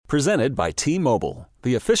Presented by T-Mobile,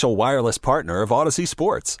 the official wireless partner of Odyssey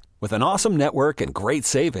Sports. With an awesome network and great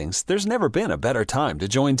savings, there's never been a better time to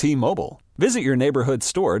join T-Mobile. Visit your neighborhood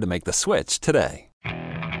store to make the switch today.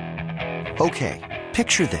 Okay,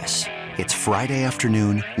 picture this. It's Friday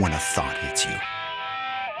afternoon when a thought hits you.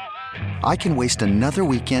 I can waste another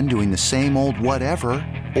weekend doing the same old whatever,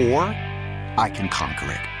 or I can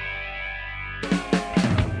conquer it.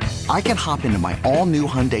 I can hop into my all-new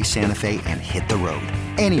Hyundai Santa Fe and hit the road.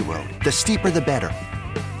 Any road. The steeper, the better.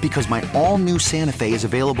 Because my all-new Santa Fe is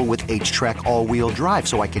available with H-Track all-wheel drive,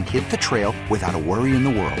 so I can hit the trail without a worry in the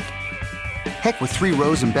world. Heck, with 3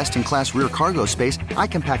 rows and best-in-class rear cargo space, I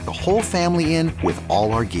can pack the whole family in with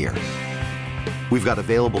all our gear. We've got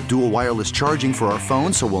available dual wireless charging for our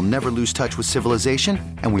phones, so we'll never lose touch with civilization,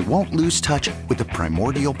 and we won't lose touch with the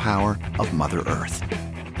primordial power of Mother Earth.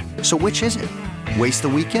 So which is it? Waste the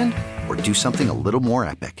weekend or do something a little more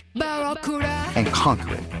epic? And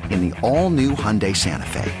conquer it in the all-new Hyundai Santa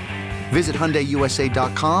Fe. Visit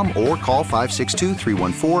HyundaiUSA.com or call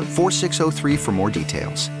 562-314-4603 for more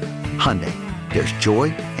details. Hyundai, there's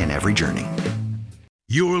joy in every journey.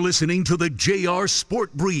 You're listening to the JR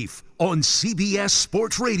Sport Brief on CBS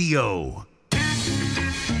Sports Radio.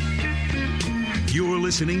 You're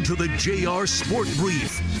listening to the JR Sport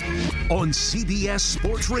Brief on CBS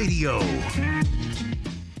Sports Radio.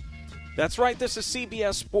 That's right, this is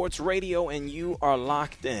CBS Sports Radio, and you are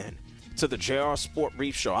locked in to the JR Sport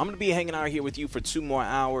Brief Show. I'm going to be hanging out here with you for 2 more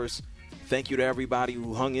hours. Thank you to everybody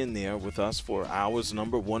who hung in there with us for hours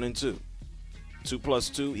number 1 and 2. 2 plus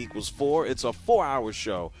 2 equals 4. It's a 4-hour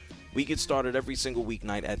show. We get started every single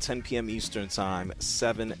weeknight at 10 p.m. Eastern Time,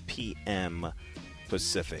 7 p.m.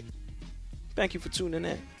 Pacific. Thank you for tuning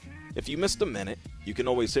in. If you missed a minute, you can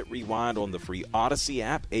always hit rewind on the free Odyssey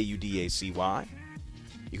app, AUDACY.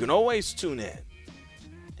 You can always tune in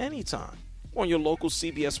anytime on your local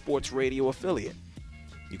CBS Sports Radio affiliate.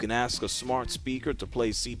 You can ask a smart speaker to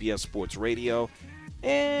play CBS Sports Radio,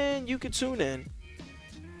 and you can tune in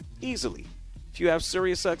easily. If you have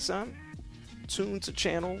SiriusXM, tune to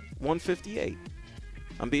channel 158.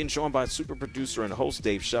 I'm being joined by super producer and host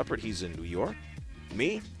Dave Shepard. He's in New York.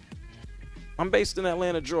 Me? I'm based in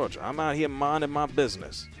Atlanta, Georgia. I'm out here minding my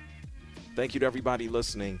business. Thank you to everybody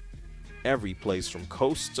listening, every place from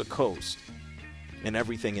coast to coast and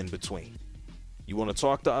everything in between. You want to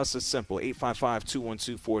talk to us? It's simple,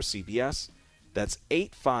 855-212-4CBS. That's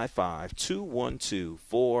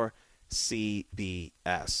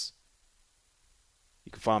 855-212-4CBS.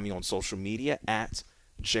 You can find me on social media at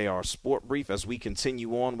JR Sport Brief as we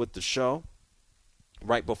continue on with the show.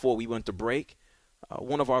 Right before we went to break,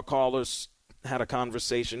 one of our callers had a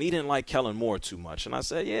conversation. He didn't like Kellen Moore too much. And I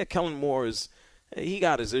said, yeah, Kellen Moore he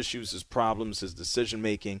got his issues, his problems, his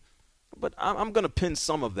decision-making. But I'm going to pin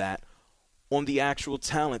some of that on the actual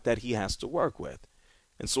talent that he has to work with.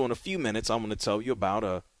 And so in a few minutes, I'm going to tell you about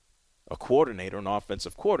a coordinator, an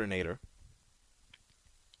offensive coordinator,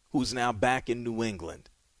 who's now back in New England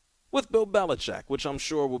with Bill Belichick, which I'm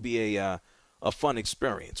sure will be a fun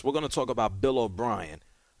experience. We're going to talk about Bill O'Brien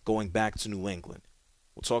going back to New England.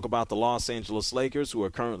 We'll talk about the Los Angeles Lakers, who are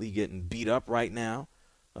currently getting beat up right now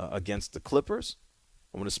against the Clippers.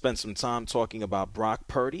 I'm going to spend some time talking about Brock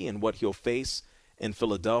Purdy and what he'll face in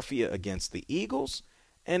Philadelphia against the Eagles.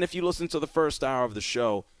 And if you listen to the first hour of the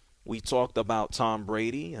show, we talked about Tom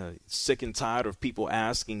Brady, sick and tired of people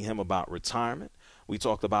asking him about retirement. We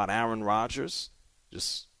talked about Aaron Rodgers,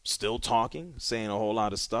 just still talking, saying a whole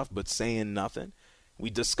lot of stuff, but saying nothing. We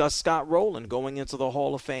discussed Scott Rowland going into the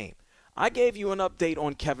Hall of Fame. I gave you an update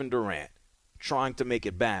on Kevin Durant trying to make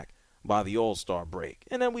it back by the All-Star break.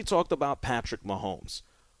 And then we talked about Patrick Mahomes,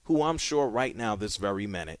 who I'm sure right now, this very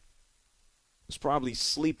minute, is probably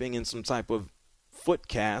sleeping in some type of foot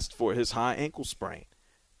cast for his high ankle sprain.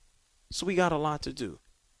 So we got a lot to do.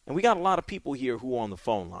 And we got a lot of people here who are on the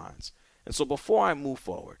phone lines. And so before I move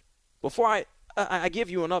forward, before I give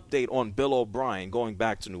you an update on Bill O'Brien going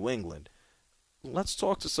back to New England, let's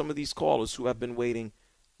talk to some of these callers who have been waiting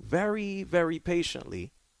very, very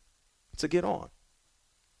patiently to get on.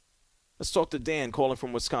 Let's talk to Dan calling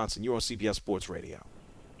from Wisconsin. You're on CBS Sports Radio.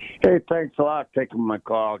 Hey, thanks a lot for taking my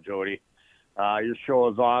call, Jody. Your show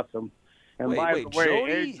is awesome. And wait, by the way,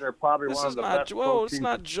 Jody? eggs are probably This one is of the not, best whoa, it's proteins.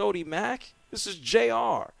 not Jody Mack. This is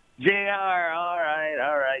JR. JR, all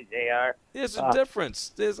right, JR. There's a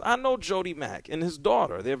difference. I know Jody Mack and his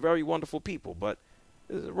daughter. They're very wonderful people, but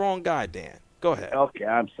the wrong guy, Dan. Go ahead. Okay,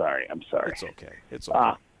 I'm sorry. It's okay. It's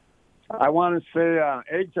okay. I want to say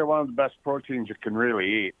eggs are one of the best proteins you can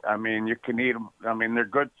really eat. I mean, you can eat them. I mean, they're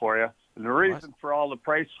good for you. And the reason for all the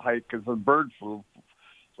price hike is the bird flu.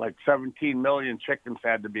 Like 17 million chickens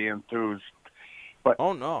had to be enthused. But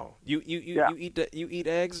no, you eat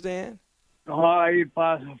eggs, Dan? oh, I eat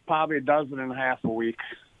probably a dozen and a half a week.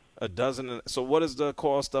 A dozen. So what is the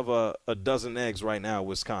cost of a dozen eggs right now in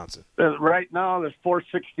Wisconsin? Right now, there's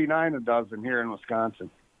 $4.69 a dozen here in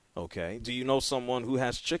Wisconsin. Okay. Do you know someone who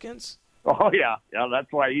has chickens? Oh yeah,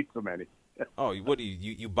 that's why I eat so many. Oh, what do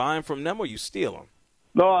you buy them from them or you steal them?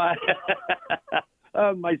 No,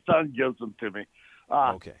 my son gives them to me.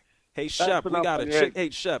 Okay. Hey, Shep, we got a chick.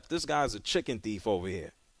 Hey, Shep, this guy's a chicken thief over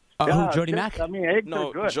here. Jody Mack? I mean, eggs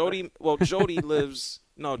No, are good. Jody. Well, Jody lives.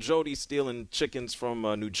 No, Jody's stealing chickens from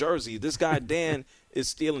New Jersey. This guy Dan is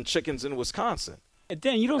stealing chickens in Wisconsin.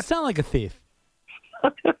 Dan, you don't sound like a thief.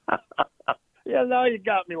 Yeah, now you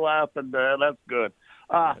got me laughing there. That's good.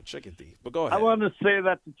 Chicken thief. But go ahead. I want to say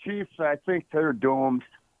that the Chiefs, I think they're doomed.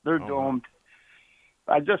 They're doomed.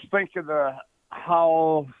 I just think of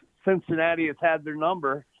how Cincinnati has had their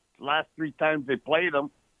number the last 3 times they played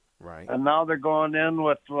them. Right. And now they're going in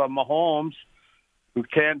with Mahomes, who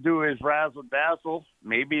can't do his razzle-dazzle.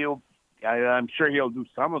 Maybe I'm sure he'll do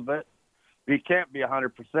some of it. But he can't be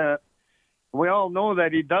 100%. We all know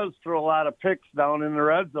that he does throw a lot of picks down in the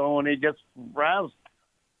red zone when he gets razzed.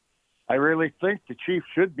 I really think the Chiefs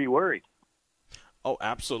should be worried. Oh,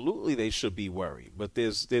 absolutely they should be worried. But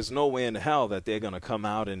there's no way in hell that they're going to come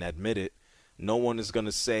out and admit it. No one is going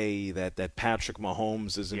to say that Patrick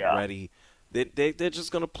Mahomes isn't ready. They're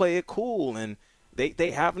just going to play it cool, and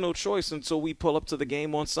they have no choice until we pull up to the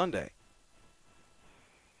game on Sunday.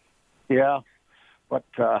 Yeah, but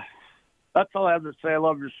that's all I have to say. I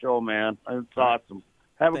love your show, man. It's awesome.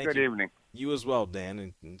 Have a good evening. You as well,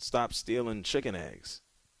 Dan, and stop stealing chicken eggs.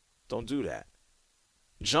 Don't do that.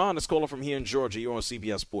 John is calling from here in Georgia. You're on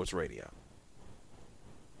CBS Sports Radio.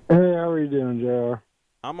 Hey, how are you doing, JR?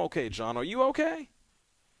 I'm okay, John. Are you okay?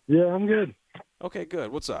 Yeah, I'm good. Okay,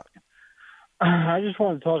 good. What's up? I just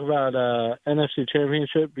want to talk about NFC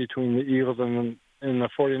Championship between the Eagles and the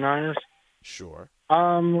 49ers. Sure.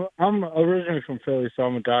 I'm originally from Philly, so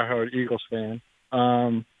I'm a diehard Eagles fan.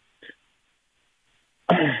 I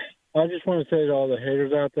just want to say to all the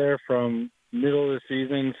haters out there from middle of the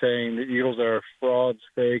season saying the Eagles are frauds,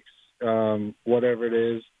 fakes, whatever it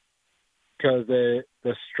is, because the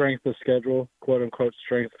strength of schedule, quote-unquote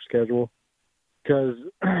strength of schedule, because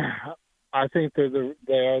I think they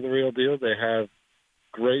are the real deal. They have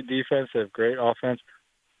great defense. They have great offense.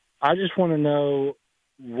 I just want to know,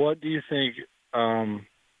 what do you think the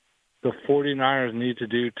 49ers need to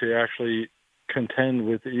do to actually contend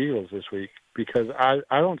with the Eagles this week? Because I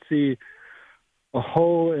don't see a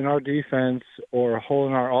hole in our defense or a hole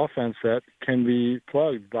in our offense that can be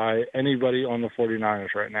plugged by anybody on the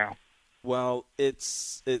 49ers right now. Well, it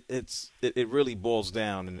really boils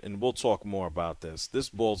down, and we'll talk more about this. This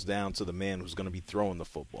boils down to the man who's going to be throwing the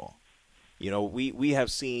football. You know, we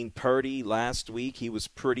have seen Purdy last week. He was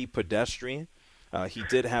pretty pedestrian. He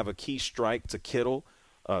did have a key strike to Kittle,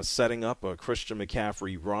 setting up a Christian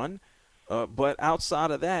McCaffrey run. But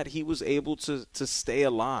outside of that, he was able to stay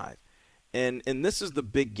alive. And this is the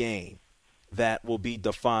big game that will be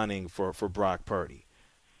defining for Brock Purdy.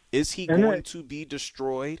 Is he going to be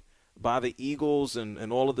destroyed by the Eagles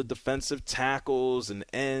and all of the defensive tackles and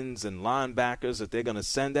ends and linebackers that they're going to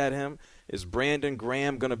send at him? Is Brandon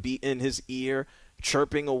Graham going to be in his ear,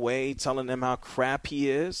 chirping away, telling him how crap he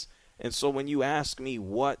is? And so when you ask me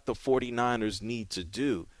what the 49ers need to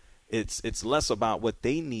do, it's less about what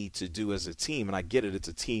they need to do as a team, and I get it, it's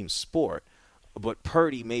a team sport. But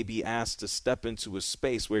Purdy may be asked to step into a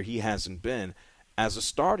space where he hasn't been as a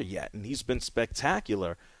starter yet, and he's been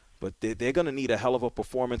spectacular. But they're going to need a hell of a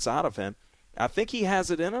performance out of him. I think he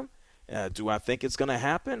has it in him. Do I think it's going to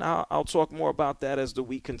happen? I'll talk more about that as the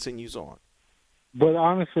week continues on. But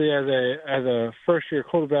honestly, as a first-year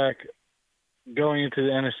quarterback going into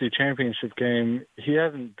the NFC Championship game, he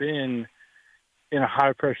hasn't been in a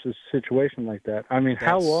high-pressure situation like that. I mean,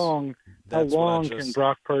 how long can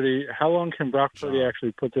Brock Purdy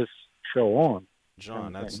actually put this show on?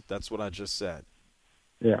 John, that's what I just said.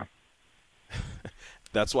 Yeah.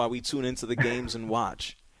 That's why we tune into the games and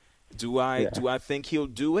watch. Do I think he'll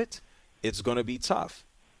do it? It's going to be tough.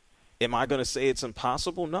 Am I going to say it's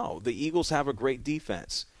impossible? No. The Eagles have a great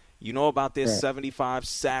defense. You know about their 75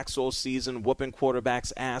 sacks all season, whooping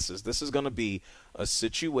quarterbacks' asses. This is going to be a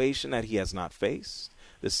situation that he has not faced.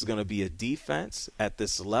 This is going to be a defense at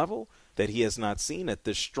this level that he has not seen at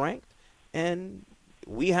this strength. And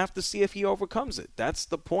we have to see if he overcomes it. That's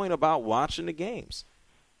the point about watching the games.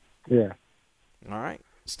 Yeah. All right.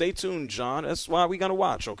 Stay tuned, John. That's why we're going to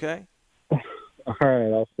watch, okay? All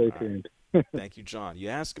right. I'll stay tuned. Thank you, John.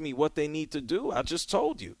 You're asking me what they need to do? I just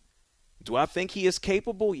told you. Do I think he is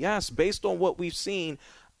capable? Yes. Based on what we've seen,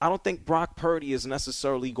 I don't think Brock Purdy is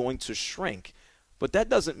necessarily going to shrink. But that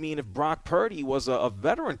doesn't mean if Brock Purdy was a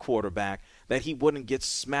veteran quarterback that he wouldn't get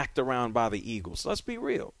smacked around by the Eagles. Let's be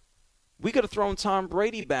real. We could have thrown Tom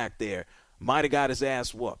Brady back there, might have got his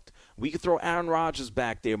ass whooped. We could throw Aaron Rodgers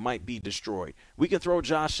back there, might be destroyed. We could throw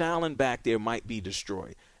Josh Allen back there, might be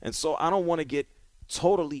destroyed. And so I don't want to get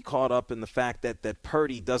totally caught up in the fact that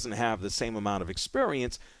Purdy doesn't have the same amount of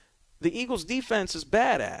experience. The Eagles' defense is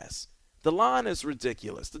badass. The line is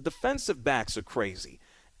ridiculous. The defensive backs are crazy.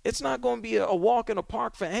 It's not going to be a walk in the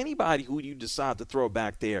park for anybody who you decide to throw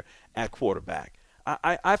back there at quarterback.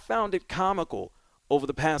 I found it comical over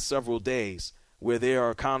the past several days where there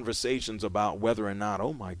are conversations about whether or not,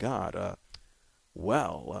 oh, my God,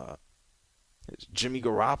 is Jimmy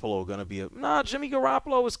Garoppolo going to be Jimmy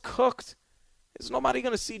Garoppolo is cooked. There's nobody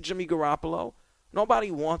going to see Jimmy Garoppolo. Nobody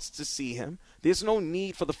wants to see him. There's no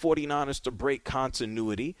need for the 49ers to break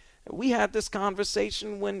continuity. We had this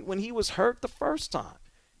conversation when he was hurt the first time.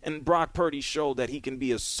 And Brock Purdy showed that he can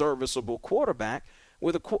be a serviceable quarterback,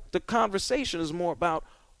 where the conversation is more about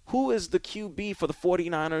who is the QB for the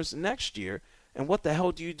 49ers next year and what the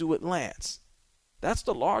hell do you do with Lance. That's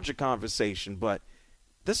the larger conversation, but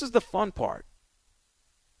this is the fun part.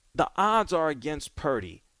 The odds are against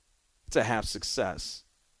Purdy to have success.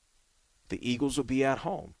 The Eagles will be at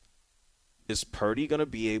home. Is Purdy going to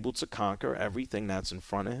be able to conquer everything that's in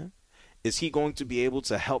front of him? Is he going to be able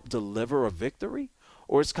to help deliver a victory?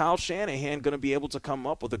 Or is Kyle Shanahan going to be able to come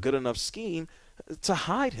up with a good enough scheme to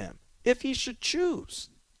hide him if he should choose?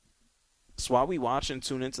 That's why we watch and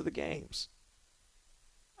tune into the games.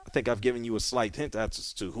 I think I've given you a slight hint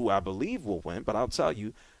as to who I believe will win, but I'll tell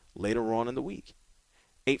you later on in the week.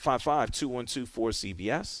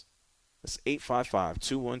 855-212-4CBS. That's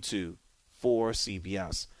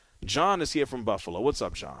 855-212-4CBS. John is here from Buffalo. What's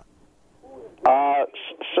up, John?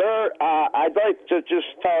 Sir, I'd like to just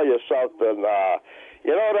tell you something.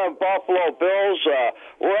 You know them Buffalo Bills?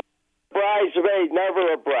 We're a bridesmaid,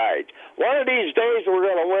 never a bride. One of these days we're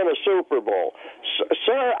going to win a Super Bowl.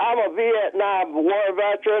 Sir, I'm a Vietnam War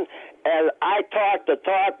veteran, and I talk the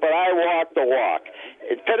talk, but I walk the walk.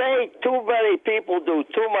 Today, too many people do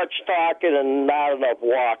too much talking and not enough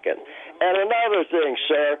walking. And another thing,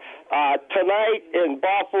 sir, tonight in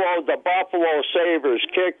Buffalo, the Buffalo Sabres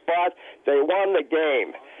kicked butt. They won the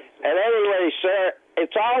game. And anyway, sir,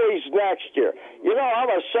 it's always next year. You know,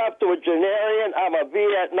 I'm a septuagenarian. I'm a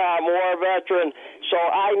Vietnam War veteran, so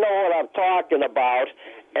I know what I'm talking about.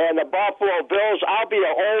 And the Buffalo Bills, I'll be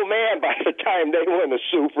an old man by the time they win the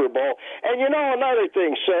Super Bowl. And you know another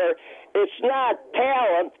thing, sir, it's not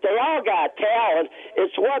talent. They all got talent.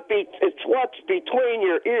 It's what's between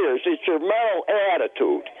your ears. It's your mental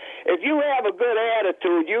attitude. If you have a good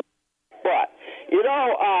attitude, but you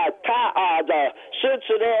know, the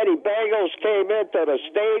Cincinnati Bengals came into the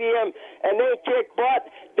stadium and they kicked butt.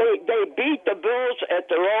 They beat the Bills at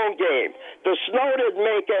their own game. The snow didn't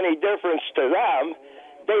make any difference to them.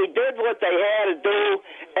 They did what they had to do,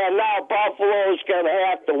 and now Buffalo's going to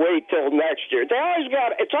have to wait till next year.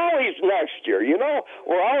 It's always next year, you know?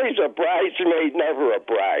 We're always a bridesmaid, never a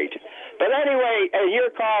bride. But anyway,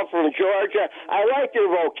 your call from Georgia, I like your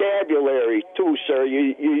vocabulary too, sir.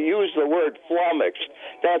 You use the word flummoxed.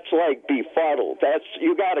 That's like befuddled.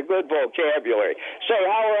 You got a good vocabulary. Say,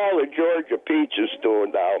 how are all the Georgia peaches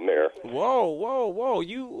doing down there? Whoa.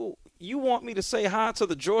 You want me to say hi to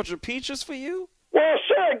the Georgia peaches for you? Well,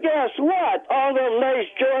 sir, guess what? All them nice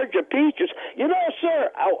Georgia peaches. You know,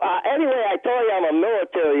 sir, anyway, I told you I'm a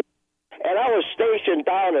military, and I was stationed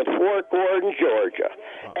down at Fort Gordon, Georgia.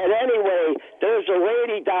 And anyway, there's a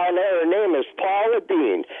lady down there, her name is Paula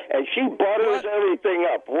Dean, and she butters everything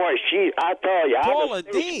up. Boy, I tell you. Paula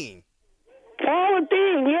Dean? Paula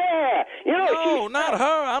Dean, yeah. You know, no, not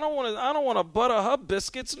her. I don't want to butter her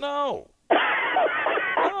biscuits, no.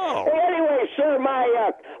 Well, anyway, sir,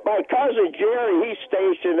 my cousin Jerry, he's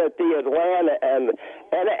stationed at the Atlanta, and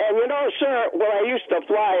you know, sir, when I used to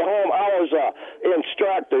fly home, I was a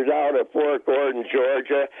instructor down at Fort Gordon,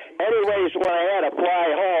 Georgia. Anyways, when I had to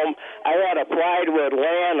fly home, I had to fly to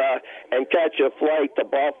Atlanta and catch a flight to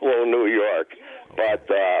Buffalo, New York. But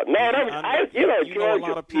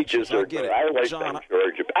Georgia peaches are good. I like them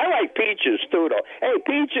Georgia. I like peaches too, though. Hey,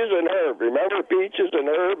 Peaches and Herb. Remember Peaches and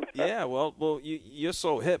Herb? Yeah. Well, you're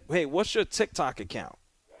so hip. Hey, what's your TikTok account?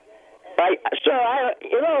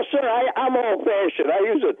 I'm old-fashioned. I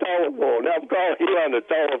use a telephone. I'm calling you on the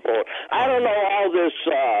telephone. I don't know all this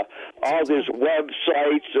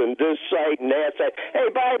websites and this site and that site. Hey,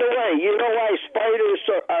 by the way, you know why spiders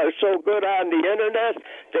are so good on the internet?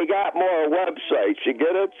 They got more websites. You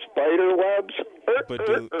get it? Spider webs?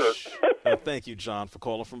 Thank you, John, for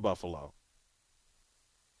calling from Buffalo.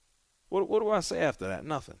 What do I say after that?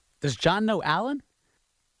 Nothing. Does John know Allen?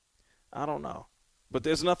 I don't know. But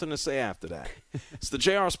there's nothing to say after that. It's the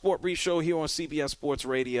JR Sport Brief Show here on CBS Sports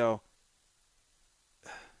Radio.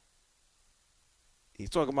 He's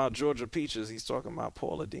talking about Georgia Peaches. He's talking about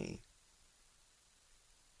Paula Deen.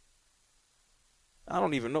 I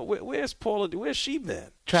don't even know. Where's Paula Deen? Where's she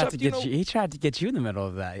been? He tried to get you in the middle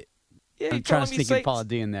of that. Yeah, I'm trying to sneak in Paula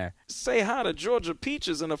Deen there. Say hi to Georgia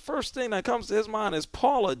Peaches, and the first thing that comes to his mind is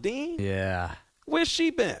Paula Deen? Yeah. Where's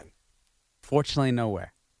she been? Fortunately,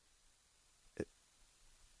 nowhere.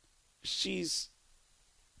 She's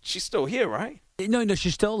still here, right? No,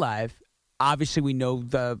 she's still alive. Obviously, we know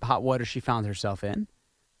the hot water she found herself in.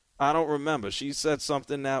 I don't remember. She said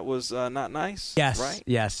something that was not nice. Yes, right?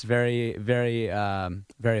 Yes, very, very,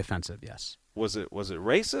 very offensive. Yes. Was it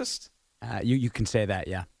racist? You can say that,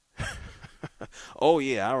 yeah. Oh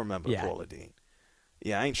yeah, I remember Yeah. Paula Deen.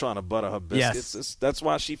 Yeah, I ain't trying to butter her biscuits. Yes. That's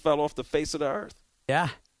why she fell off the face of the earth. Yeah.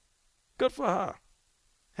 Good for her.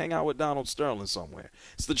 Hang out with Donald Sterling somewhere.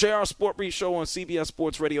 It's the JR Sport Brief Show on CBS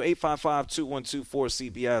Sports Radio,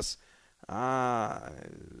 855-212-4CBS.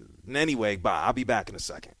 Anyway, bye. I'll be back in a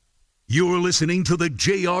second. You're listening to the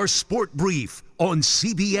JR Sport Brief on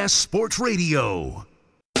CBS Sports Radio.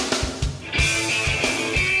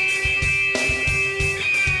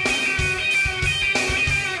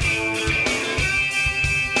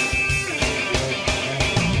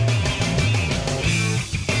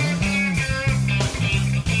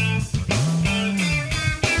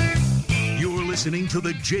 Listening to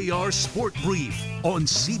the JR Sport Brief on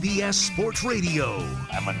CBS Sports Radio.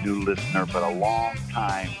 I'm a new listener, but a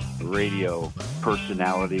long-time radio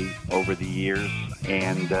personality over the years,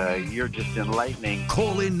 and you're just enlightening.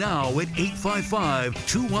 Call in now at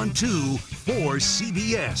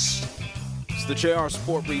 855-212-4CBS. It's the JR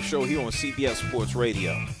Sport Brief Show here on CBS Sports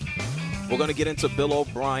Radio. We're going to get into Bill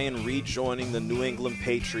O'Brien rejoining the New England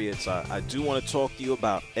Patriots. I do want to talk to you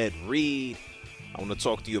about Ed Reed. I want to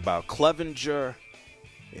talk to you about Clevenger.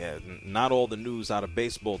 Yeah, not all the news out of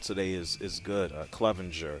baseball today is good.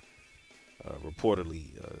 Clevenger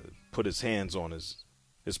reportedly put his hands on his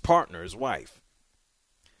partner, his wife.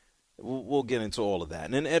 We'll get into all of that.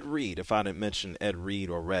 And then Ed Reed, if I didn't mention Ed Reed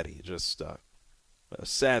already, just a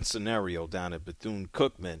sad scenario down at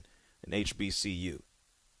Bethune-Cookman and HBCU.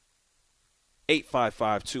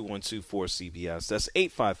 855-212-4CBS. That's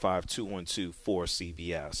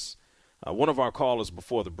 855-212-4CBS. One of our callers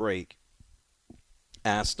before the break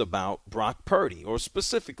asked about Brock Purdy, or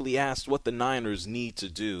specifically asked what the Niners need to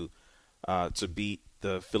do to beat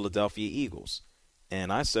the Philadelphia Eagles.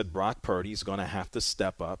 And I said Brock Purdy's going to have to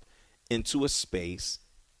step up into a space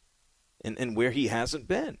and where he hasn't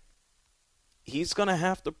been. He's going to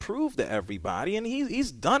have to prove to everybody, and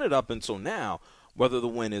he's done it up until now, whether the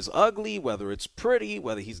win is ugly, whether it's pretty,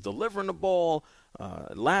 whether he's delivering the ball.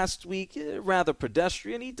 Last week, rather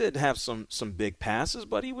pedestrian. He did have some big passes,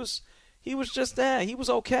 but he was just there. He was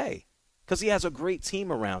okay because he has a great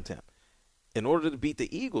team around him. In order to beat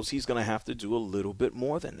the Eagles, he's going to have to do a little bit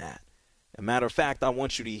more than that. As a matter of fact, I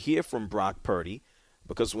want you to hear from Brock Purdy,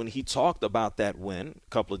 because when he talked about that win a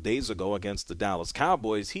couple of days ago against the Dallas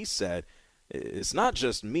Cowboys, he said, it's not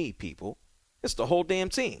just me, people. It's the whole damn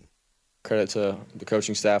team. Credit to the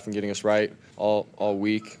coaching staff and getting us right all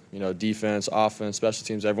week. You know, defense, offense, special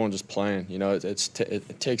teams, everyone just playing. You know,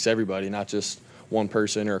 it takes everybody, not just one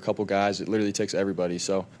person or a couple guys. It literally takes everybody.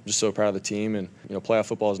 So I'm just so proud of the team. And, you know, playoff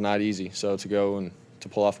football is not easy. So to go and to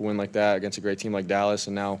pull off a win like that against a great team like Dallas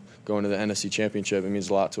and now going to the NFC Championship, it means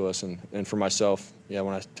a lot to us. And for myself, yeah,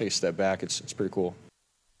 when I take a step back, it's pretty cool.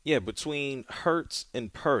 Yeah, between Hurts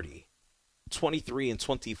and Purdy, 23 and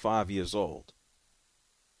 25 years old,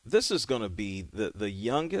 this is going to be the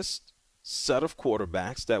youngest set of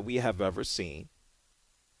quarterbacks that we have ever seen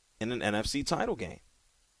in an NFC title game.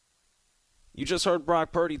 You just heard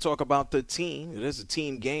Brock Purdy talk about the team. It is a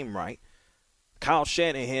team game, right? Kyle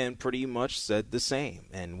Shanahan pretty much said the same,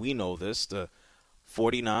 and we know this. The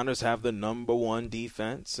 49ers have the number one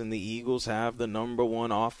defense, and the Eagles have the number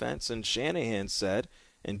one offense. And Shanahan said,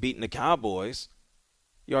 in beating the Cowboys,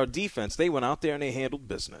 our defense, they went out there and they handled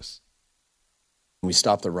business. We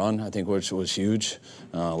stopped the run, I think, which was huge.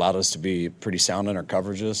 Allowed us to be pretty sound in our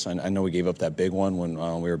coverages. I know we gave up that big one when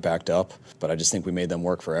we were backed up, but I just think we made them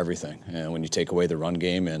work for everything. And when you take away the run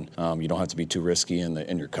game and you don't have to be too risky in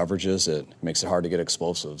your coverages, it makes it hard to get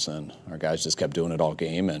explosives. And our guys just kept doing it all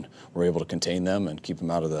game, and we're able to contain them and keep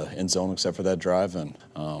them out of the end zone except for that drive, and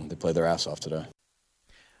they played their ass off today.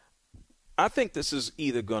 I think this is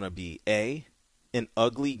either going to be an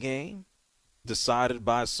ugly game decided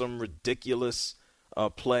by some ridiculous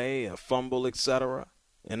play, a fumble, etc.,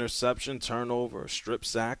 interception, turnover, strip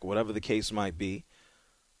sack, whatever the case might be.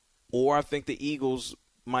 Or I think the Eagles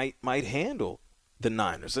might handle the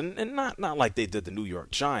Niners. And not like they did the New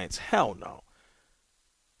York Giants. Hell no.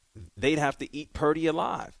 They'd have to eat Purdy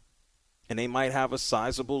alive. And they might have a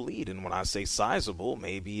sizable lead. And when I say sizable,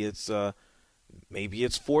 maybe it's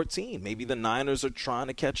 14. Maybe the Niners are trying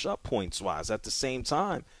to catch up points-wise. At the same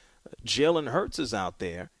time, Jalen Hurts is out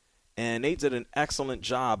there, and they did an excellent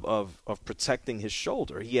job of protecting his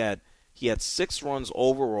shoulder. He had 6 runs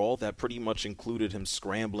overall. That pretty much included him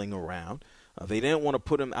scrambling around. They didn't want to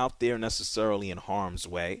put him out there necessarily in harm's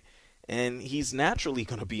way, and he's naturally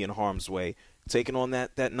going to be in harm's way taking on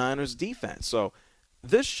that Niners defense. So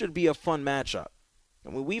this should be a fun matchup. I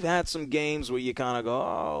mean, we've had some games where you kind of go,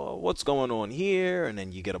 oh, what's going on here? And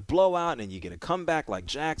then you get a blowout, and then you get a comeback like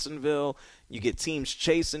Jacksonville. You get teams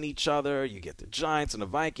chasing each other. You get the Giants and the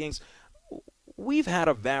Vikings. We've had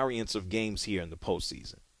a variance of games here in the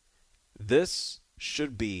postseason. This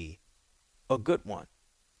should be a good one.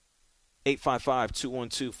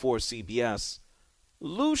 855-212-4CBS.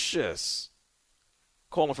 Lucius,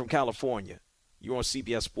 calling from California. You're on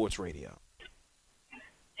CBS Sports Radio.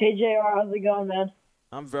 Hey, JR, how's it going, man?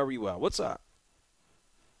 I'm very well. What's up?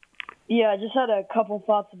 Yeah, I just had a couple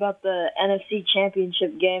thoughts about the NFC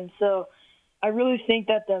Championship game. So I really think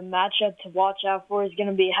that the matchup to watch out for is going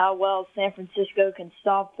to be how well San Francisco can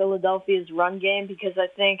stop Philadelphia's run game, because I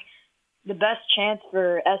think the best chance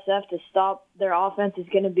for SF to stop their offense is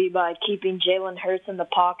going to be by keeping Jalen Hurts in the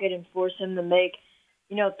pocket and force him to make,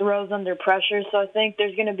 throws under pressure. So I think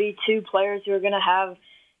there's going to be 2 players who are going to have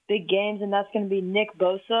big games, and that's going to be Nick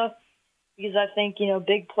Bosa, because I think,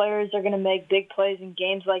 big players are going to make big plays in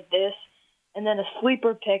games like this. And then a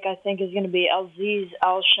sleeper pick, I think, is going to be Azeez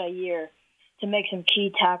Al-Shaair to make some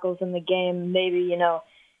key tackles in the game, maybe,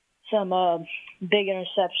 some big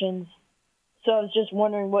interceptions. So I was just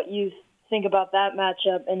wondering what you think about that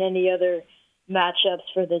matchup and any other matchups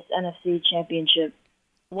for this NFC Championship.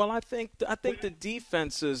 Well, I think the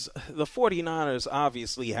defenses, the 49ers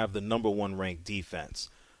obviously have the number 1 ranked defense.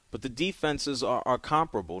 But the defenses are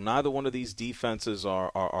comparable. Neither one of these defenses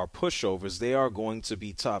are pushovers. They are going to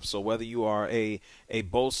be tough. So whether you are a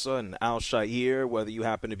Bosa and Al-Shaair, whether you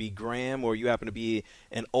happen to be Graham, or you happen to be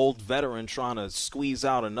an old veteran trying to squeeze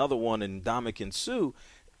out another one in Ndamukong Suh,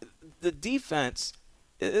 the defense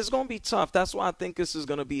is going to be tough. That's why I think this is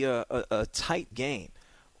going to be a tight game.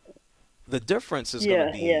 The difference is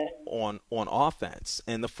going to be on offense.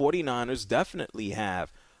 And the 49ers definitely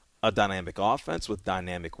have a dynamic offense with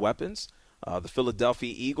dynamic weapons. The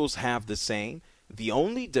Philadelphia Eagles have the same. The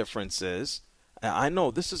only difference is, I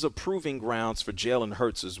know this is a proving grounds for Jalen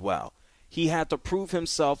Hurts as well. He had to prove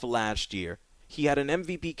himself last year. He had an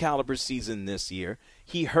MVP caliber season this year.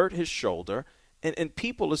 He hurt his shoulder, and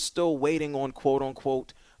people are still waiting on, quote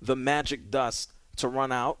unquote, the magic dust to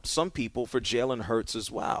run out. Some people for Jalen Hurts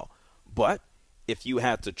as well. But if you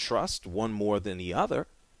had to trust one more than the other,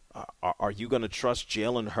 are you going to trust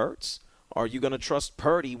Jalen Hurts? Or are you going to trust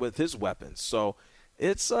Purdy with his weapons? So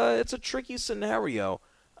it's a tricky scenario.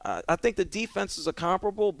 I think the defenses are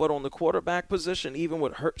comparable, but on the quarterback position, even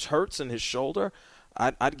with Hurts and his shoulder,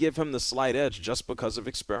 I'd give him the slight edge just because of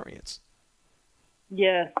experience.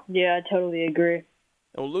 Yeah, I totally agree.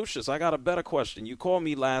 Oh, Lucius, I got a better question. You called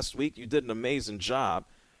me last week. You did an amazing job.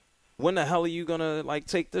 When the hell are you going to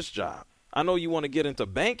take this job? I know you want to get into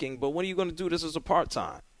banking, but when are you going to do this as a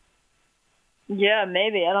part-time? Yeah,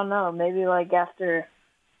 maybe. I don't know. Maybe after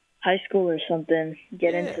high school or something,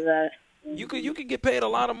 get into that. You could get paid a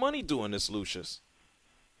lot of money doing this, Lucius.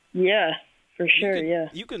 Yeah, for sure,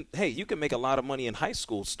 you can make a lot of money in high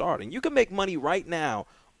school starting. You can make money right now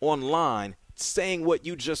online saying what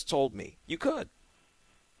you just told me. You could.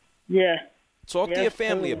 Yeah. Talk to your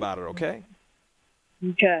family about it, okay?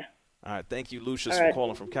 Okay. All right, thank you, Lucius, for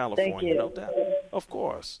calling from California. Thank you. No doubt. Of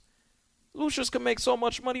course. Lucius could make so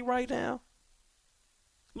much money right now.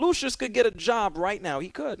 Lucius could get a job right now. He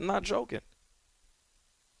could. I'm not joking.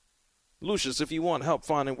 Lucius, if you want help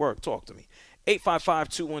finding work, talk to me.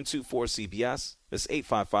 855-212-4CBS. That's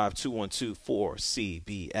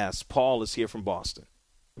 855-212-4CBS. Paul is here from Boston.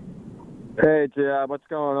 Hey, Jeb, what's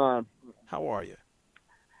going on? How are you?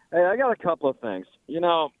 Hey, I got a couple of things.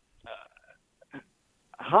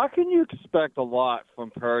 How can you expect a lot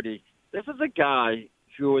from Purdy? This is a guy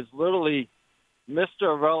who is literally Mr.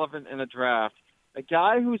 Irrelevant in a draft, a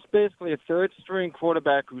guy who's basically a third-string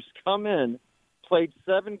quarterback who's come in, played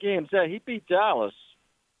 7 games. Yeah, he beat Dallas.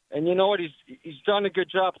 And you know what? He's done a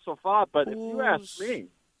good job so far, but if you ask me,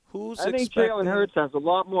 I think Jalen Hurts has a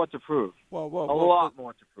lot more to prove. A lot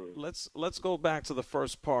more to prove. Let's go back to the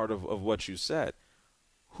first part of what you said.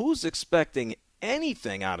 Who's expecting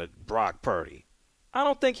anything out of Brock Purdy. I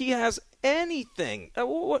don't think he has anything.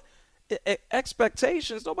 What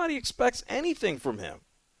expectations? Nobody expects anything from him.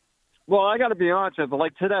 Well, I got to be honest with you.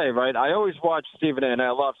 Like today, right? I always watch Stephen A., and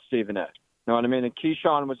I love Stephen A. You know what I mean? And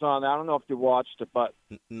Keyshawn was on. I don't know if you watched it, but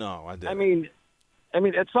no, I didn't. I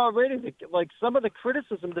mean, it's already like some of the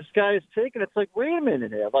criticism this guy is taking. It's like, wait a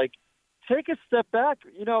minute here. Like, take a step back.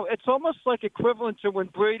 You know, it's almost like equivalent to when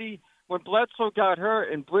Bledsoe got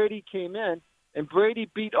hurt and Brady came in, and Brady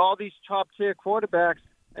beat all these top-tier quarterbacks.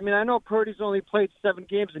 I mean, I know Purdy's only played 7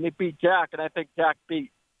 games, and he beat Dak, and I think Dak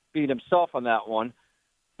beat himself on that one.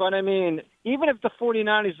 But, I mean, even if the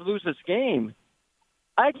 49ers lose this game,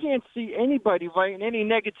 I can't see anybody writing any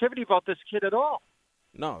negativity about this kid at all.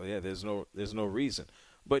 No, yeah, there's no reason.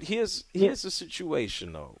 But here's the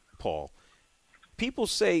situation, though, Paul. People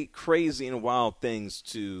say crazy and wild things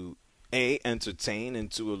to, entertain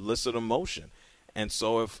and to elicit emotion. And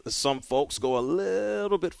so if some folks go a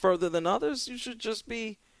little bit further than others, you should just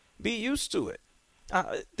be used to it.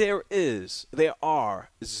 There are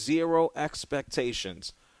zero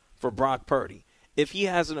expectations for Brock Purdy. If he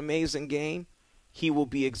has an amazing game, he will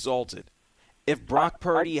be exalted. If Brock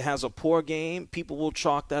Purdy has a poor game, people will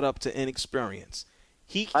chalk that up to inexperience.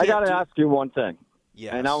 I got to ask you one thing.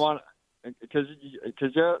 Yes. And I want, because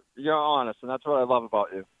you're honest, and that's what I love about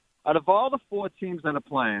you. Out of all the 4 teams that are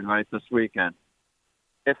playing right this weekend,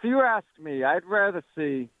 if you ask me, I'd rather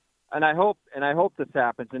see, and I hope this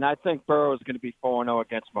happens, and I think Burrow is going to be 4-0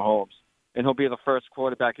 against Mahomes, and he'll be the first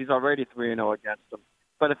quarterback. He's already 3-0 against him.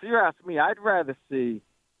 But if you ask me, I'd rather see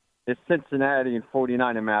a Cincinnati and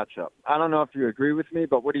 49er matchup. I don't know if you agree with me,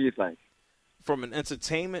 but what do you think? From an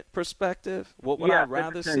entertainment perspective, what would I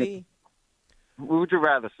rather see? What would you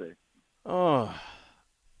rather see? Oh,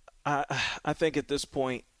 I think at this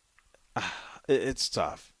point, it's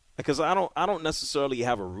tough because I don't necessarily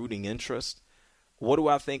have a rooting interest. What do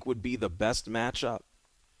I think would be the best matchup?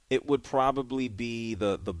 It would probably be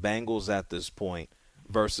the Bengals at this point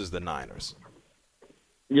versus the Niners.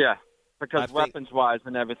 Yeah, because weapons-wise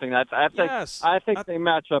and everything, I think they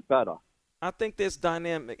match up better. I think there's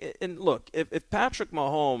dynamic. And look, if Patrick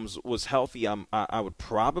Mahomes was healthy, I would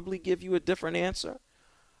probably give you a different answer.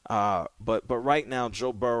 But right now,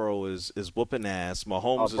 Joe Burrow is whooping ass.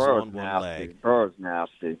 Mahomes is on one leg. Burrow's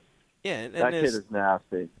nasty. Yeah, and that kid is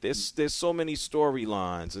nasty. There's so many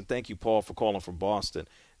storylines, and thank you, Paul, for calling from Boston.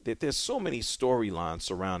 There's so many storylines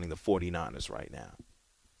surrounding the 49ers right now.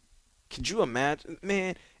 Could you imagine,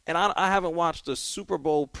 man? And I haven't watched a Super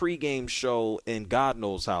Bowl pregame show in God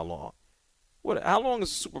knows how long. How long is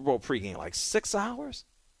the Super Bowl pregame? Like 6 hours?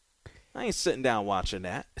 I ain't sitting down watching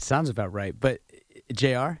that. It sounds about right. But,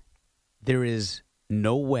 JR, there is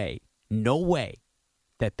no way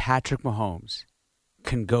that Patrick Mahomes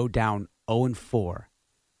can go down 0-4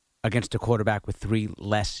 against a quarterback with 3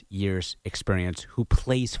 less years experience who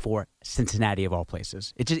plays for Cincinnati of all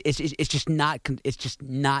places. It's just not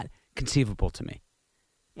conceivable to me.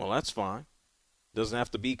 Well, that's fine. Doesn't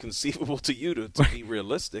have to be conceivable to you to be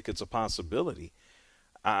realistic. It's a possibility.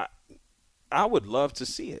 I would love to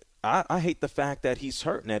see it. I hate the fact that he's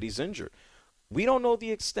hurt and that he's injured. We don't know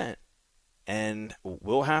the extent, and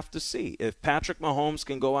we'll have to see. If Patrick Mahomes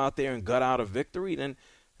can go out there and gut out a victory, then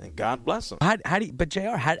God bless him. But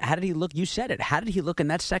JR, how did he look? You said it. How did he look in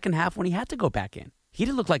that second half when he had to go back in? He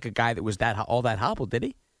didn't look like a guy that was all that hobbled, did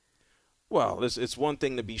he? Well, it's one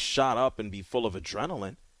thing to be shot up and be full of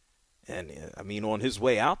adrenaline. And, I mean, on his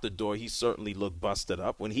way out the door, he certainly looked busted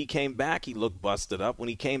up. When he came back, he looked busted up. When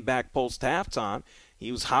he came back post-halftime,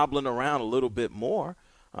 he was hobbling around a little bit more.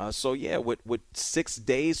 So, yeah, with 6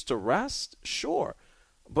 days to rest, sure.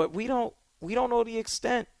 But we don't know the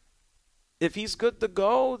extent. If he's good to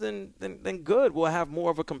go, then good. We'll have more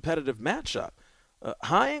of a competitive matchup.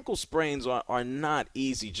 High ankle sprains are not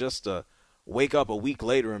easy just to wake up a week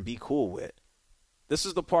later and be cool with. This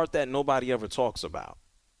is the part that nobody ever talks about.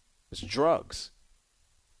 It's drugs.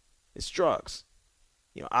 It's drugs.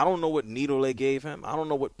 You know, I don't know what needle they gave him. I don't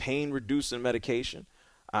know what pain-reducing medication.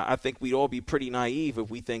 I think we'd all be pretty naive if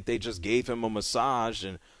we think they just gave him a massage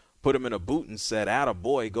and put him in a boot and said,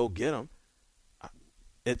 "Attaboy, go get him."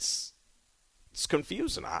 It's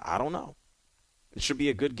confusing. I don't know. It should be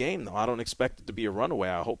a good game, though. I don't expect it to be a runaway.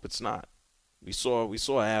 I hope it's not. We saw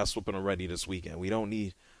an ass-whooping already this weekend. We don't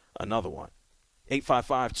need another one.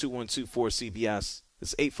 855-212-4CBS.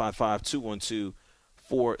 It's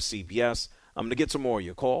 855-212-4CBS. I'm going to get to more of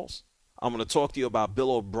your calls. I'm going to talk to you about Bill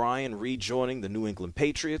O'Brien rejoining the New England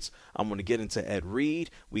Patriots. I'm going to get into Ed Reed.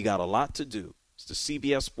 We got a lot to do. It's the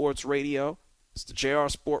CBS Sports Radio. It's the JR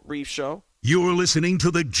Sport Brief Show. You're listening to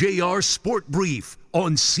the JR Sport Brief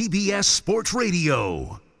on CBS Sports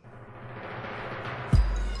Radio.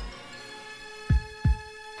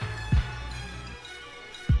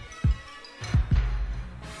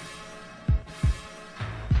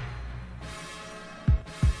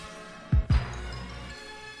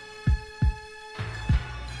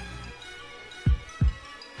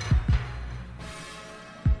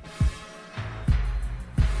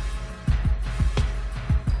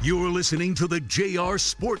 You're listening to the JR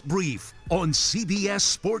Sport Brief on CBS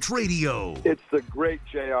Sports Radio. It's the great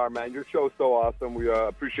JR, man. Your show's so awesome. We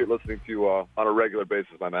appreciate listening to you on a regular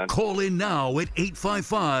basis, my man. Call in now at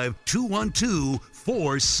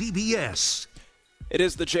 855-212-4CBS. It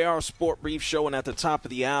is the JR Sport Brief show, and at the top of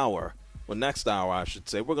the hour, well, next hour, I should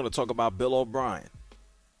say, we're going to talk about Bill O'Brien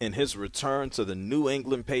and his return to the New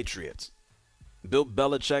England Patriots. Bill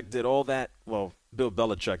Belichick did all that. Well, Bill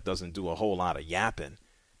Belichick doesn't do a whole lot of yapping.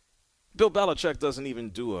 Bill Belichick doesn't even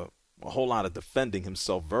do a whole lot of defending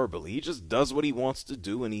himself verbally. He just does what he wants to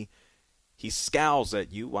do, and he scowls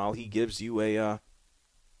at you while he gives you a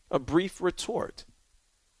brief retort.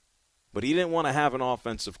 But he didn't want to have an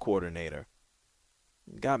offensive coordinator.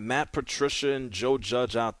 You got Matt Patricia and Joe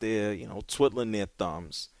Judge out there, twiddling their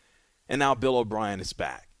thumbs. And now Bill O'Brien is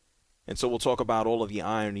back. And so we'll talk about all of the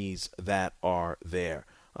ironies that are there.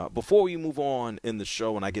 Before we move on in the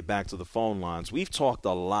show and I get back to the phone lines, we've talked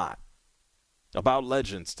a lot about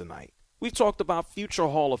legends tonight. We've talked about future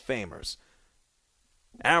Hall of Famers.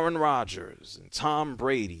 Aaron Rodgers and Tom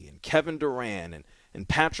Brady and Kevin Durant and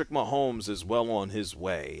Patrick Mahomes is well on his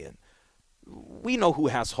way. And we know who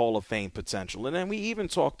has Hall of Fame potential. And then we even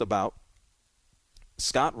talked about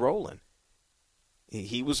Scott Rowland.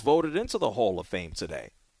 He was voted into the Hall of Fame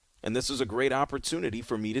today. And this is a great opportunity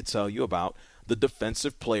for me to tell you about the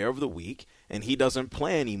Defensive Player of the Week. And he doesn't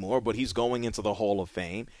play anymore, but he's going into the Hall of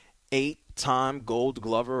Fame. 8-time Gold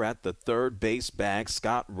Glover at the third base bag,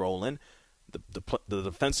 Scott Rowland. The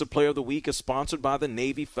Defensive Player of the Week is sponsored by the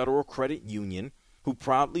Navy Federal Credit Union, who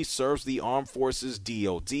proudly serves the Armed Forces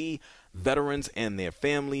DoD, veterans, and their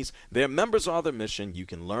families. Their members are the mission. You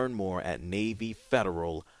can learn more at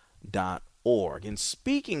NavyFederal.org. And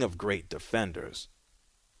speaking of great defenders,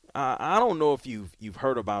 I don't know if you've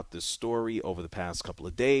heard about this story over the past couple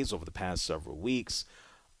of days, over the past several weeks,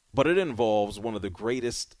 but it involves one of the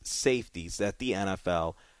greatest safeties that the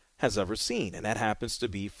NFL has ever seen, and that happens to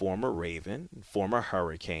be former Raven, former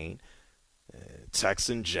Hurricane,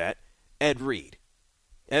 Texan Jet, Ed Reed.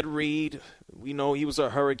 Ed Reed, we know he was a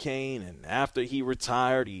Hurricane, and after he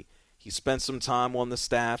retired, he spent some time on the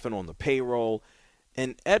staff and on the payroll.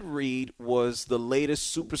 And Ed Reed was the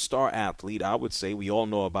latest superstar athlete. I would say we all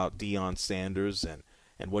know about Deion Sanders and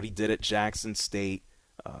what he did at Jackson State,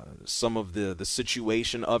 some of the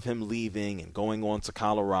situation of him leaving and going on to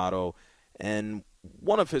Colorado. And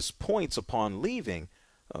one of his points upon leaving,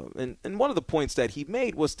 and one of the points that he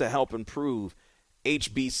made was to help improve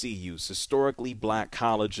HBCUs, historically black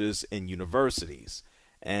colleges and universities.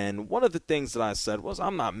 And one of the things that I said was,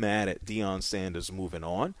 I'm not mad at Deion Sanders moving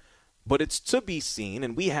on, but it's to be seen,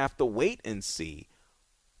 and we have to wait and see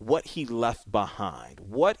what he left behind,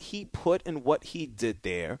 what he put and what he did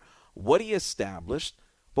there, what he established,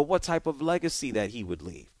 but what type of legacy that he would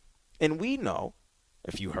leave. And we know,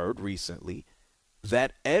 if you heard recently,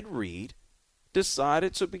 that Ed Reed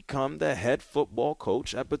decided to become the head football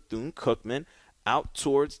coach at Bethune-Cookman out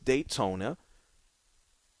towards Daytona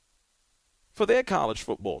for their college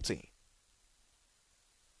football team.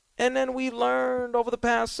 And then we learned over the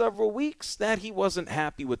past several weeks that he wasn't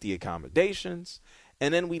happy with the accommodations.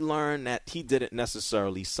 And then we learned that he didn't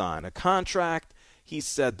necessarily sign a contract. He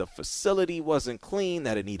said the facility wasn't clean,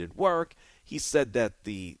 that it needed work. He said that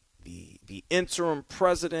the interim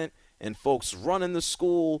president and folks running the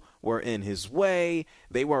school were in his way.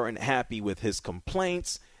 They weren't happy with his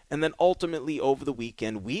complaints. And then ultimately over the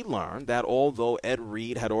weekend, we learned that although Ed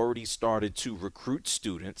Reed had already started to recruit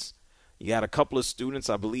students, you had a couple of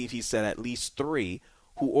students, I believe he said at least 3,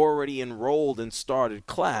 who already enrolled and started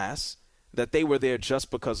class, that they were there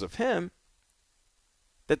just because of him,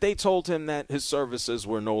 that they told him that his services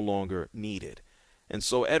were no longer needed. And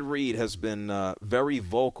so Ed Reed has been very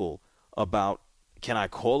vocal about, can I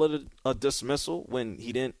call it a dismissal when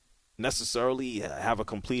he didn't necessarily have a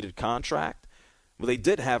completed contract? Well, they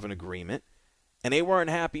did have an agreement, and they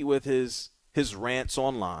weren't happy with his rants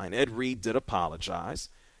online. Ed Reed did apologize.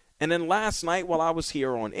 And then last night while I was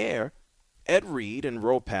here on air, Ed Reed and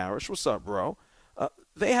Ro Parrish, what's up, Ro?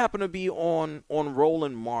 They happened to be on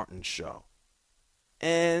Roland Martin's show.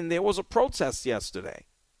 And there was a protest yesterday.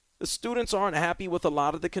 The students aren't happy with a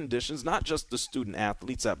lot of the conditions, not just the student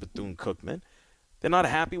athletes at Bethune-Cookman. They're not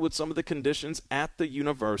happy with some of the conditions at the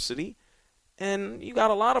university. And you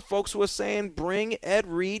got a lot of folks who are saying, bring Ed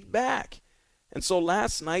Reed back. And so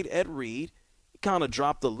last night, Ed Reed kind of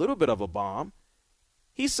dropped a little bit of a bomb.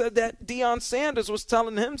 He said that Deion Sanders was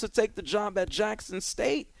telling him to take the job at Jackson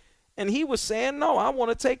State, and he was saying, no, I want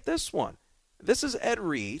to take this one. This is Ed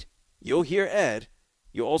Reed. You'll hear Ed.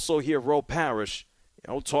 You'll also hear Ro Parrish,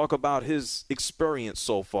 talk about his experience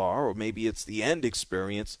so far, or maybe it's the end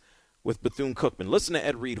experience with Bethune-Cookman. Listen to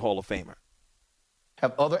Ed Reed, Hall of Famer.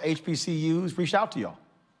 Have other HBCUs reached out to y'all?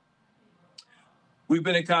 We've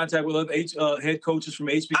been in contact with other head coaches from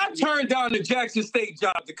HBCU. I turned down the Jackson State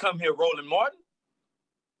job to come here, Roland Martin.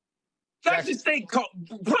 Jackson State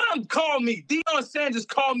Brown called me. Deion Sanders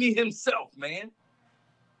called me himself, man.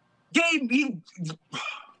 Gave me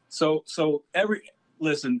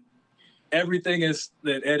everything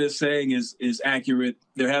that Ed is saying is accurate.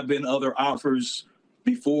 There have been other offers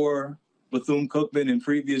before Bethune-Cookman in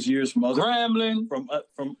previous years from other Grambling,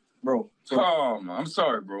 I'm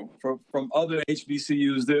sorry, bro. From other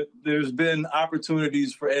HBCUs, there's been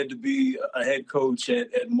opportunities for Ed to be a head coach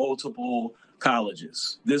at multiple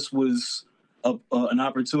colleges. This was an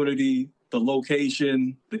opportunity. The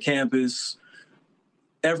location, the campus,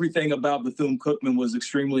 everything about Bethune-Cookman was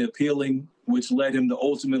extremely appealing, which led him to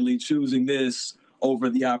ultimately choosing this over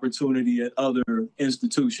the opportunity at other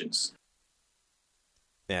institutions.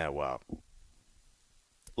 Yeah, well,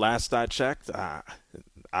 last I checked, I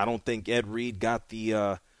don't think Ed Reed got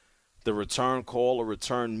the return call or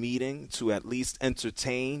return meeting to at least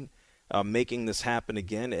entertain making this happen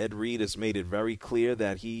again. Ed Reed has made it very clear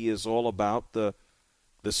that he is all about the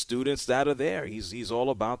students that are there. He's all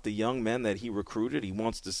about the young men that he recruited. He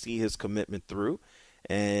wants to see his commitment through,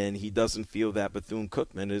 and he doesn't feel that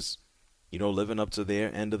Bethune-Cookman is, living up to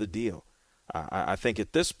their end of the deal. I think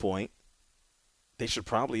at this point, they should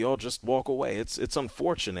probably all just walk away. It's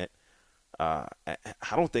unfortunate. I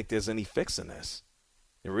don't think there's any fixing this.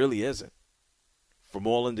 It really isn't. From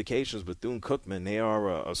all indications, Bethune-Cookman, they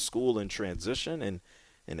are a school in transition,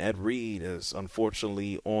 and Ed Reed is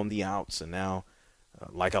unfortunately on the outs. And now,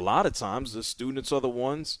 like a lot of times, the students are the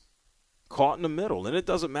ones caught in the middle. And it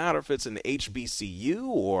doesn't matter if it's an HBCU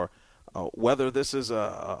or whether this is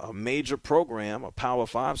a major program, a Power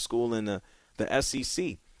 5 school in the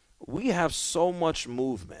SEC. We have so much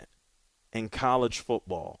movement in college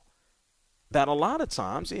football that a lot of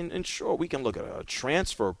times, and sure, we can look at a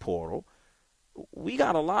transfer portal, we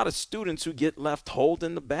got a lot of students who get left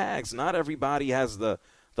holding the bags. Not everybody has the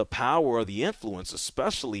power or the influence,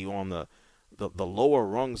 especially on the lower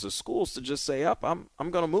rungs of schools, to just say, I'm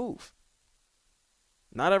going to move.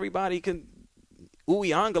 Not everybody can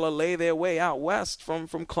Uyangala lay their way out west from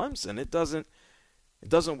Clemson. It doesn't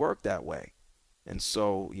work that way. And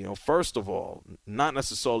so, first of all, not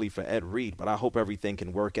necessarily for Ed Reed, but I hope everything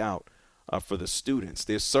can work out for the students.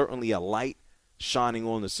 There's certainly a light shining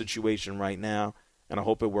on the situation right now, and I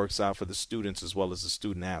hope it works out for the students as well as the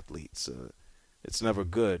student athletes. It's never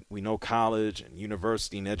good. We know college and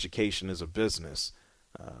university and education is a business,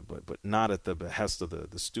 but not at the behest of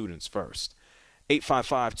the students first.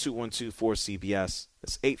 855-212-4CBS.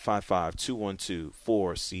 That's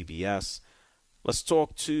 855-212-4CBS. Let's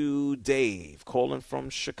talk to Dave, calling from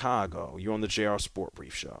Chicago. You're on the JR Sport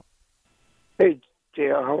Brief Show. Hey,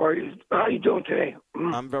 JR, how are you? How are you doing today?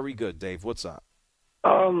 I'm very good, Dave. What's up?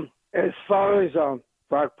 As far as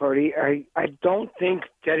Brock Purdy, I don't think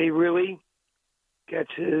that he really gets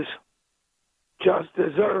his just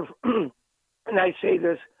deserve. And I say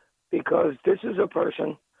this because this is a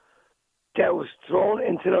person that was thrown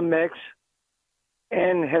into the mix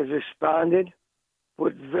and has responded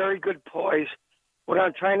with very good poise. What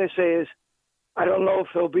I'm trying to say is, I don't know if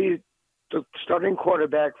he'll be the starting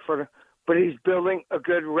quarterback but he's building a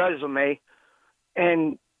good resume,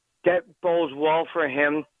 and that bodes well for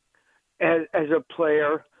him as a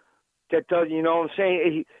player that does, what I'm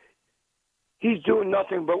saying? He's doing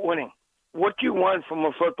nothing but winning. What do you want from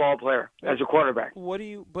a football player as a quarterback? Why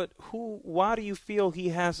do you feel he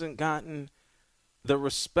hasn't gotten the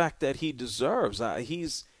respect that he deserves?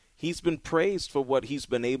 He's been praised for what he's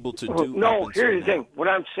been able to do. No, here's the thing. What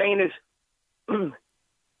I'm saying is, from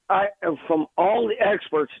all the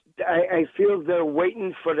experts, I feel they're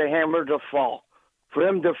waiting for the hammer to fall, for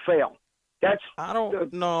him to fail.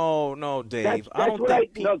 No, Dave. That's what I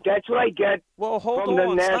get. Well, hold from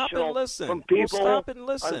on. The stop national, and listen. From people. Stop and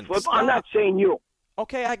listen. I'm not saying you.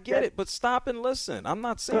 Okay, I get it, but stop and listen. I'm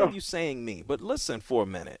not saying you saying me, but listen for a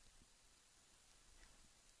minute.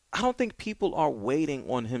 I don't think people are waiting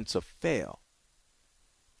on him to fail.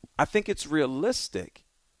 I think it's realistic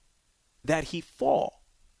that he fall.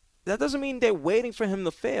 That doesn't mean they're waiting for him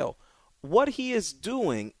to fail. What he is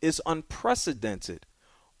doing is unprecedented.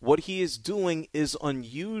 What he is doing is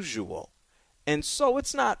unusual. And so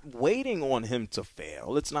it's not waiting on him to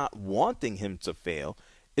fail. It's not wanting him to fail.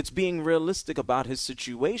 It's being realistic about his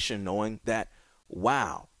situation, knowing that,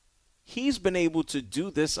 wow, he's been able to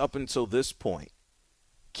do this up until this point.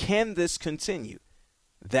 Can this continue?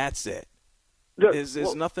 That's it.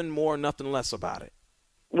 There's nothing more, nothing less about it.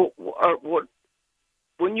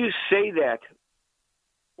 When you say that,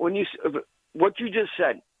 what you just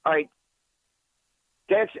said, all right,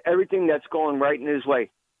 that's everything that's going right in his way.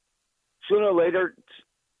 Sooner or later,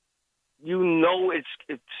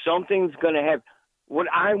 it's something's going to happen. What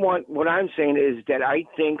I'm saying is that I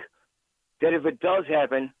think that if it does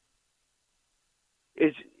happen,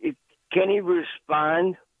 can he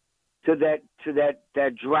respond to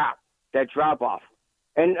that drop off?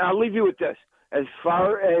 And I'll leave you with this: as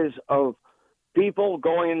far as of people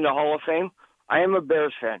going in the Hall of Fame, I am a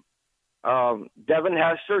Bears fan. Devin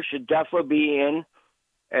Hester should definitely be in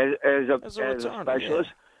as a specialist,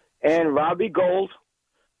 and Robbie Gould,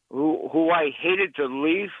 who I hated to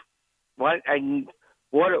leave, over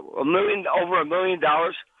 $1 million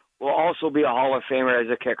will also be a Hall of Famer as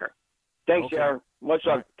a kicker. Thanks, Jared. Much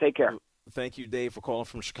luck. Take care. Thank you, Dave, for calling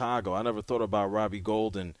from Chicago. I never thought about Robbie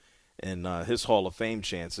Gould and his Hall of Fame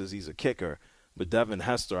chances. He's a kicker. But Devin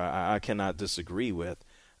Hester, I cannot disagree with.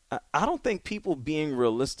 I don't think people being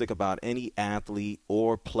realistic about any athlete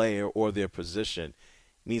or player or their position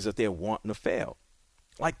means that they're wanting to fail.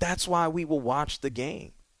 Like, that's why we will watch the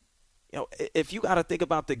game. You know, if you got to think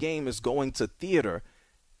about the game as going to theater,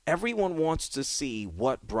 everyone wants to see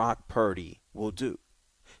what Brock Purdy will do.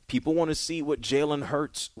 People want to see what Jalen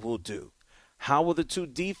Hurts will do. How will the two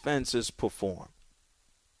defenses perform?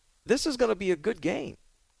 This is going to be a good game.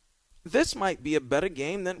 This might be a better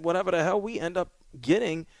game than whatever the hell we end up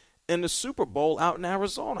getting in the Super Bowl out in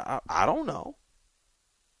Arizona. I don't know.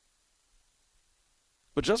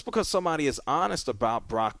 But just because somebody is honest about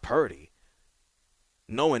Brock Purdy,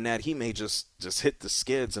 knowing that he may just hit the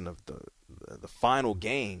skids in the final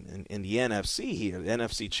game in the NFC here, the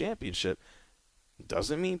NFC Championship,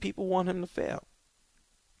 doesn't mean people want him to fail.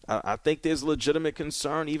 I think there's legitimate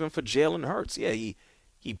concern even for Jalen Hurts. Yeah,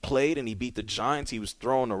 he played and he beat the Giants. He was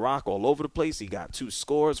throwing the rock all over the place. He got 2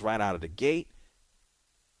 scores right out of the gate.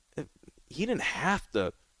 He didn't have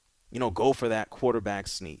to, go for that quarterback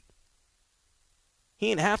sneak. He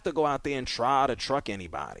didn't have to go out there and try to truck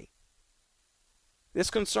anybody. There's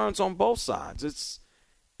concerns on both sides.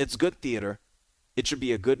 It's good theater. It should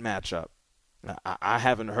be a good matchup. I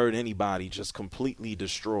haven't heard anybody just completely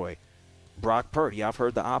destroy Brock Purdy. I've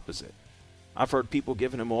heard the opposite. I've heard people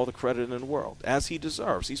giving him all the credit in the world, as he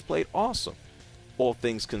deserves. He's played awesome, all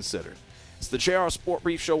things considered. It's the JR Sport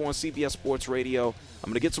Brief Show on CBS Sports Radio. I'm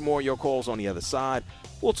going to get some more of your calls on the other side.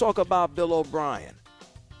 We'll talk about Bill O'Brien.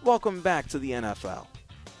 Welcome back to the NFL.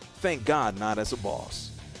 Thank God not as a boss.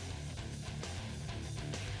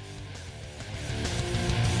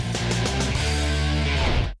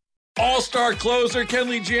 All-star closer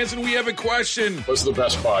Kenley Jansen, we have a question. What's the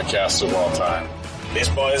best podcast of all time?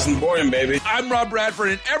 Baseball isn't boring, baby. I'm Rob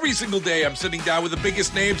Bradford, and every single day I'm sitting down with the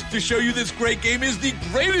biggest names to show you this great game is the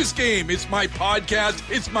greatest game. It's my podcast.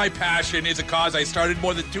 It's my passion. It's a cause I started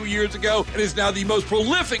more than 2 years ago and is now the most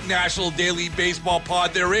prolific national daily baseball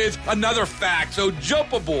pod there is. Another fact, so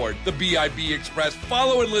jump aboard the BIB Express.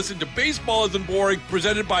 Follow and listen to Baseball Isn't Boring,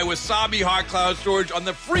 presented by Wasabi Hot Cloud Storage on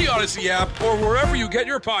the free Odyssey app or wherever you get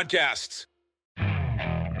your podcasts.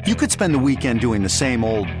 You could spend the weekend doing the same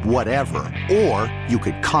old whatever, or you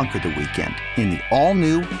could conquer the weekend in the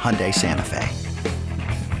all-new Hyundai Santa Fe.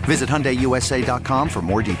 Visit HyundaiUSA.com for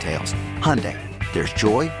more details. Hyundai, there's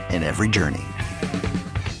joy in every journey.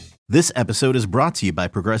 This episode is brought to you by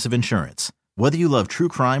Progressive Insurance. Whether you love true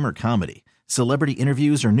crime or comedy, celebrity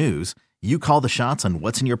interviews or news, you call the shots on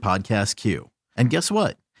what's in your podcast queue. And guess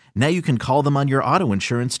what? Now you can call them on your auto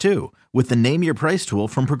insurance too, with the Name Your Price tool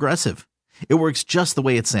from Progressive. It works just the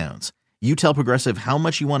way it sounds. You tell Progressive how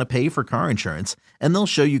much you want to pay for car insurance, and they'll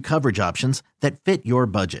show you coverage options that fit your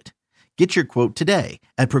budget. Get your quote today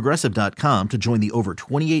at Progressive.com to join the over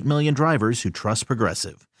 28 million drivers who trust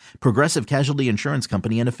Progressive. Progressive Casualty Insurance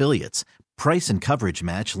Company and Affiliates. Price and coverage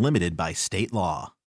match limited by state law.